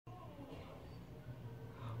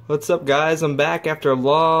What's up, guys? I'm back after a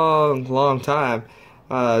long time.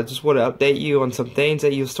 Just want to update you on some things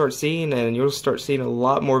that you'll start seeing, and you'll start seeing a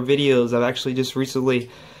lot more videos. I've actually just recently,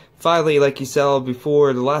 finally, like you saw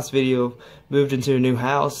before the last video, moved into a new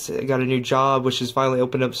house. I got a new job, which has finally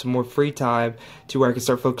opened up some more free time to where I can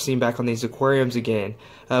start focusing back on these aquariums again.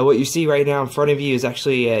 What you see right now in front of you is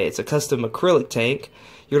actually it's a custom acrylic tank.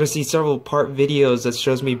 You're going to see several part videos that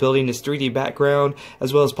shows me building this 3D background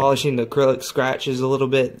as well as polishing the acrylic scratches a little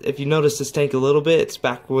bit. If you notice this tank a little bit, it's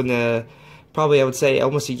back when probably I would say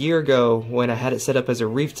almost a year ago when I had it set up as a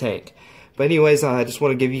reef tank. But anyways, I just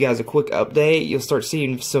want to give you guys a quick update. You'll start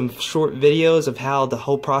seeing some short videos of how the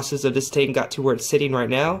whole process of this tank got to where it's sitting right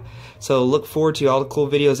now. So look forward to all the cool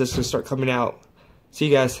videos that's going to start coming out. See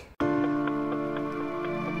you guys.